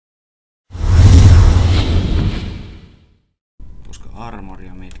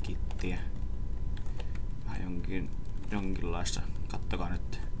armoria medkittiä. Vähän jonkinlaista. Kattokaa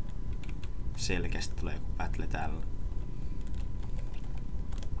nyt. Selkeästi tulee joku battle täällä.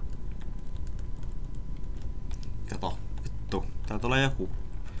 Kato, vittu. Täällä tulee joku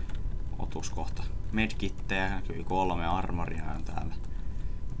otus kohta. Medkittejä, näkyy 3 armoria on täällä.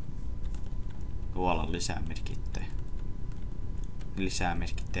 Tuolla on lisää medkittejä. Lisää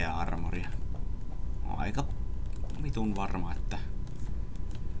medkittejä ja armoria. On aika vitun varma, että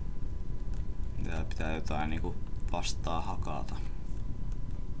täällä pitää jotain niinku vastaa hakata.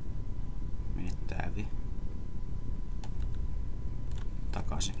 Mene täävi.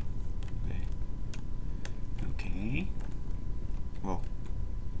 Takaisin. Okei. Wow.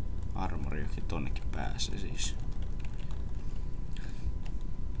 Armoriakin tonnekin pääsee siis.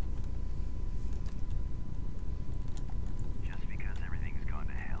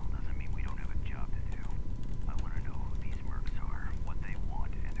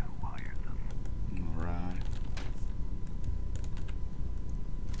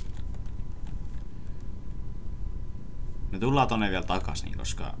 Me tullaan tonne vielä takaisin,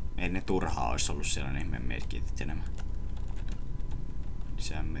 koska ei ne turhaa olisi ollut siellä, niin me merkitit enemmän.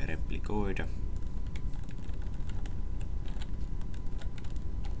 Lisäämme replikoida.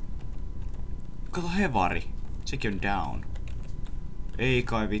 Kato F.E.A.R. Sekin on down. Ei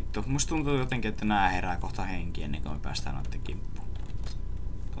kai vittu. Musta tuntuu jotenkin, että nää herää kohta henkiä ennen kuin me päästään noitten kimppuun.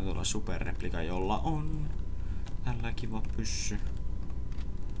 Taitaa olla superreplika, jolla on tällä kiva pyssy.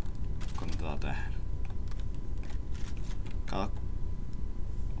 Konnotetaan tähän. Kato.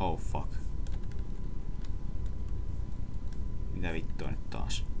 Oh fuck. Mitä vittua nyt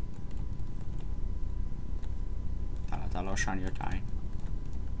taas? Täällä talossa on jotain.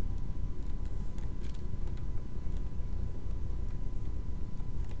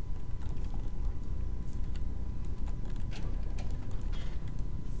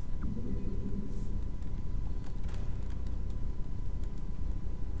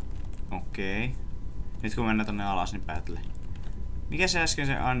 Okei. Nyt kun mennään tonne alas, niin battle. Mikä se äsken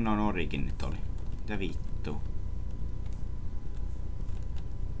se Unknown Origin nyt oli? Mitä vittu?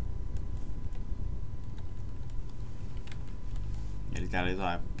 Eli täällä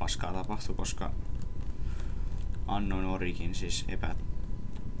jotain paskaa tapahtui, koska Unknown Origin siis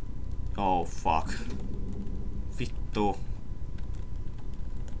Oh fuck. Vittu.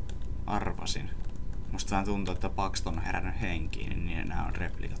 Arvasin. Musta vähän tuntuu, että Paxton on herännyt henkiin, niin nää on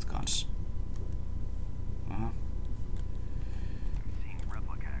replikat kanssa. Aha.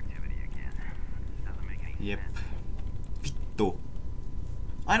 Jep. Vittu.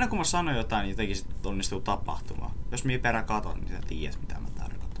 Aina kun mä sanon jotain, niin jotenkin sit onnistuu tapahtumaan. Jos mie perä katon, niin sä tiedät mitä mä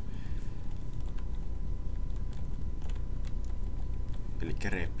tarkoitan. Elikkä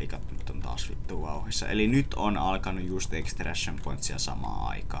replikat nyt on taas vittu vauhissa. Eli nyt on alkanut just extraction pointsia samaan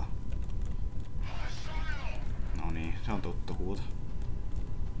aikaan. No niin, se on tuttu huuto.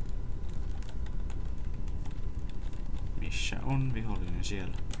 Missä on vihollinen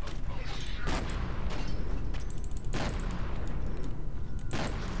siellä?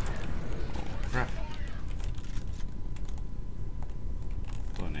 Crap.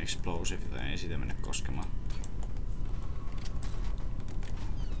 Toinen explosive, jota ei siitä mennä koskemaan.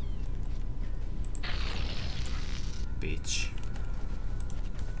 Bitch.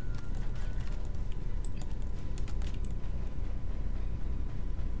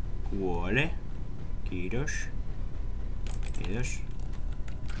 Kuole. Kiitos. Kiitos.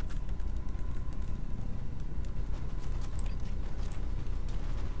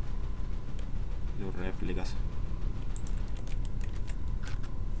 Vitun replikat.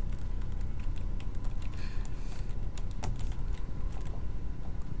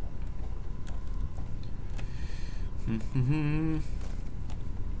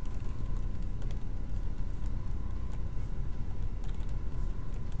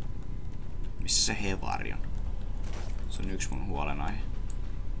 Missä se F.E.A.R. on? Se on yksi mun huolenaihe.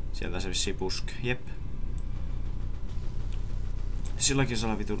 Sieltä se vissiin puske. Jep. Silläkin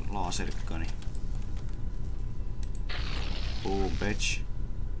saa vitun laserkkani. Boom bitch.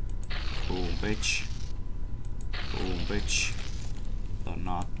 Boom bitch. Boom bitch.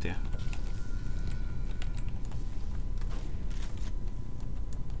 Naattia.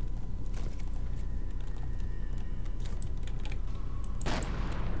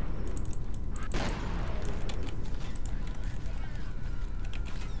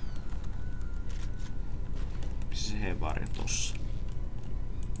 F.E.A.R. tossa.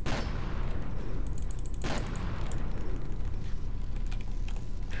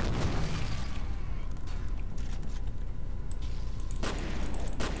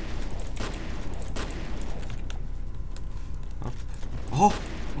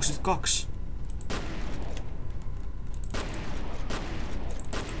 sit 2?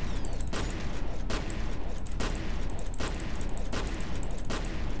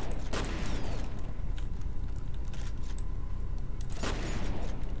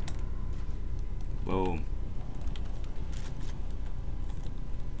 Boom.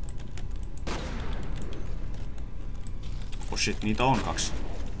 Oh shit, niitä on 2.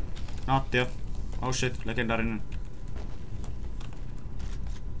 Naattio. Oh shit, legendaarinen.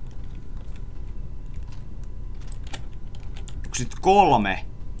 Onko sit 3?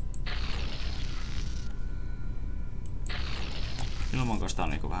 Ilmankosta on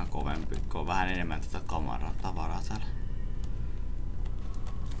niinku vähän kovempi, kun on vähän enemmän tätä tavaraa täällä.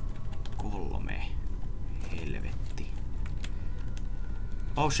 3. Helvetti.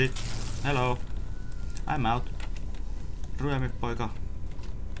 Oh shit. Hello. I'm out. Ryömi poika.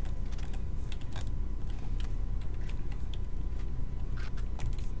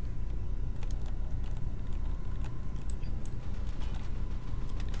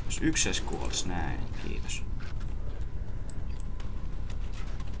 Jos yksi edes kuolis näin, kiitos.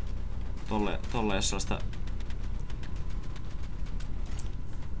 Tolle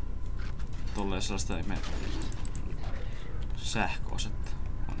sellaista ei mene sähköasetta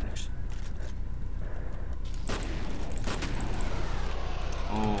onneksi.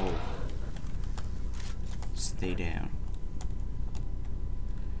 Oh. Stay down.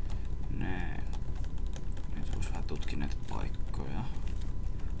 Näin. Nyt vois vähän tutkia näitä paikkoja.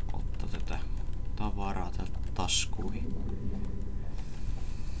 Ottaa tätä tavaraa täältä taskuihin.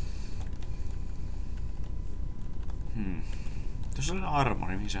 Tuossa oli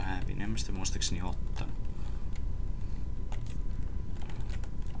armori, mihin sä hävin. En mä sitä muistaakseni ottanut.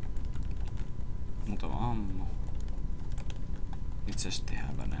 Muutama ammo. Itse asiassa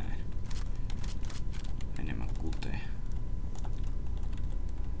tehdäänpä näin. Enemmän kuteen.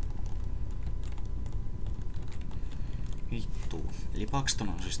 Vittu. Eli Paxton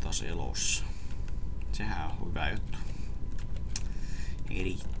on siis taas elossa. Sehän on hyvä juttu.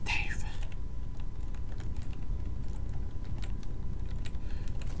 Erittäin hyvä.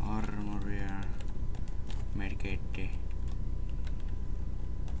 Armoria. Medikette.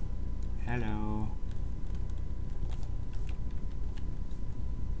 Hello.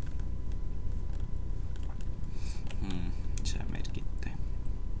 Se medikette.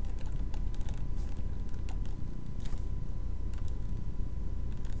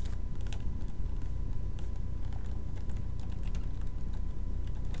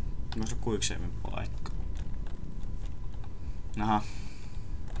 Voisi olla kuikseemmin paikka. Aha.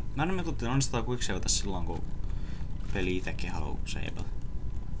 Mä en miettinyt, että onnistutaan quicksaveata silloin, kun peli itekin haluu seivata.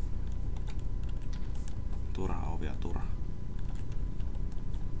 Turha ovia, turha.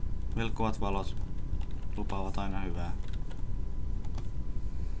 Vilkkuvat valot lupaavat aina hyvää.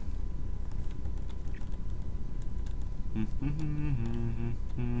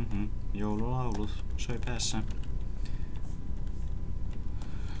 Joululaulut soi päässä.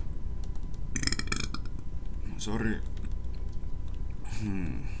 Sori.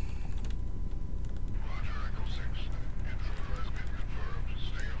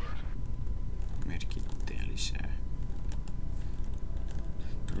 Merkittejä lisää.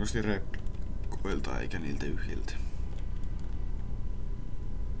 Rosti rekoilta eikä niiltä yhiltä.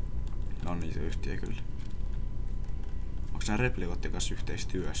 On niitä yhtiä kyllä. Onks nää replikot kanssa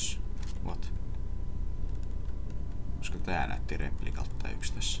yhteistyössä? What? Koska tää näytti replikalta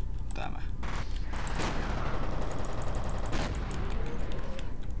yksi tässä. Tämä.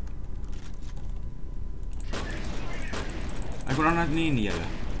 Ai kun on näitä ninjoja.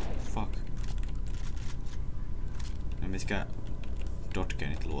 Fuck. Ne mitkä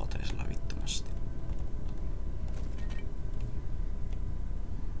dotgenit luoteisella vittomasti.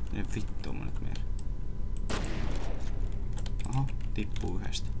 Ne vittu mun nyt meillä. Oho, tippuu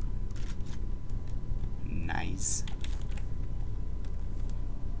yhdestä. Nice.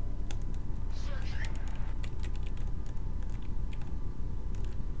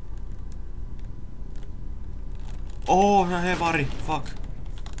 Oh, se F.E.A.R. Fuck.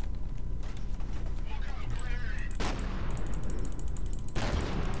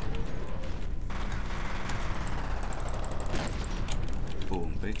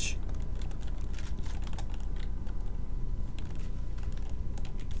 Boom, bitch.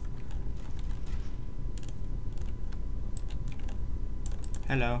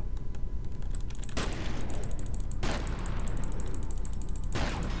 Hello.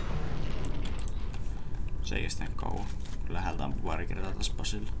 Se ei kestä kauan. Läheltä on pari kertaa taas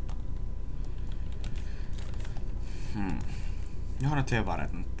pasilla. Johon ne F.E.A.R.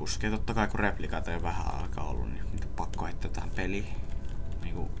 nyt puskee. Totta kai kun replikaita jo vähän alkaa ollut, niin niitä pakko heittää tähän peliin.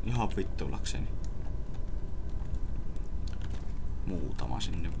 Niinku ihan vittuillakseni. Muutama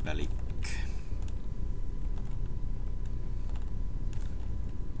sinne välikköön.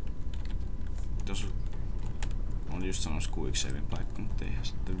 Tuossa on just sanois quicksavin paikka, mutta eihän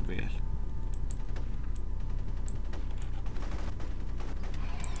sitten vielä.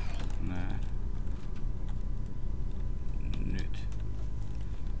 Näin. Nyt.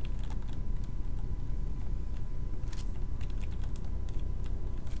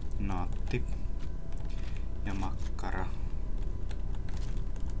 Naatti. Ja makkara.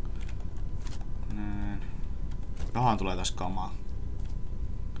 Näin. Johan tulee taas kamaa.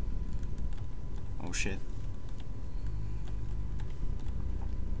 Oh shit.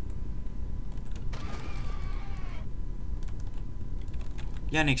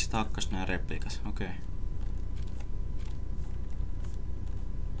 Jänikset hakkas nää replikas, okei.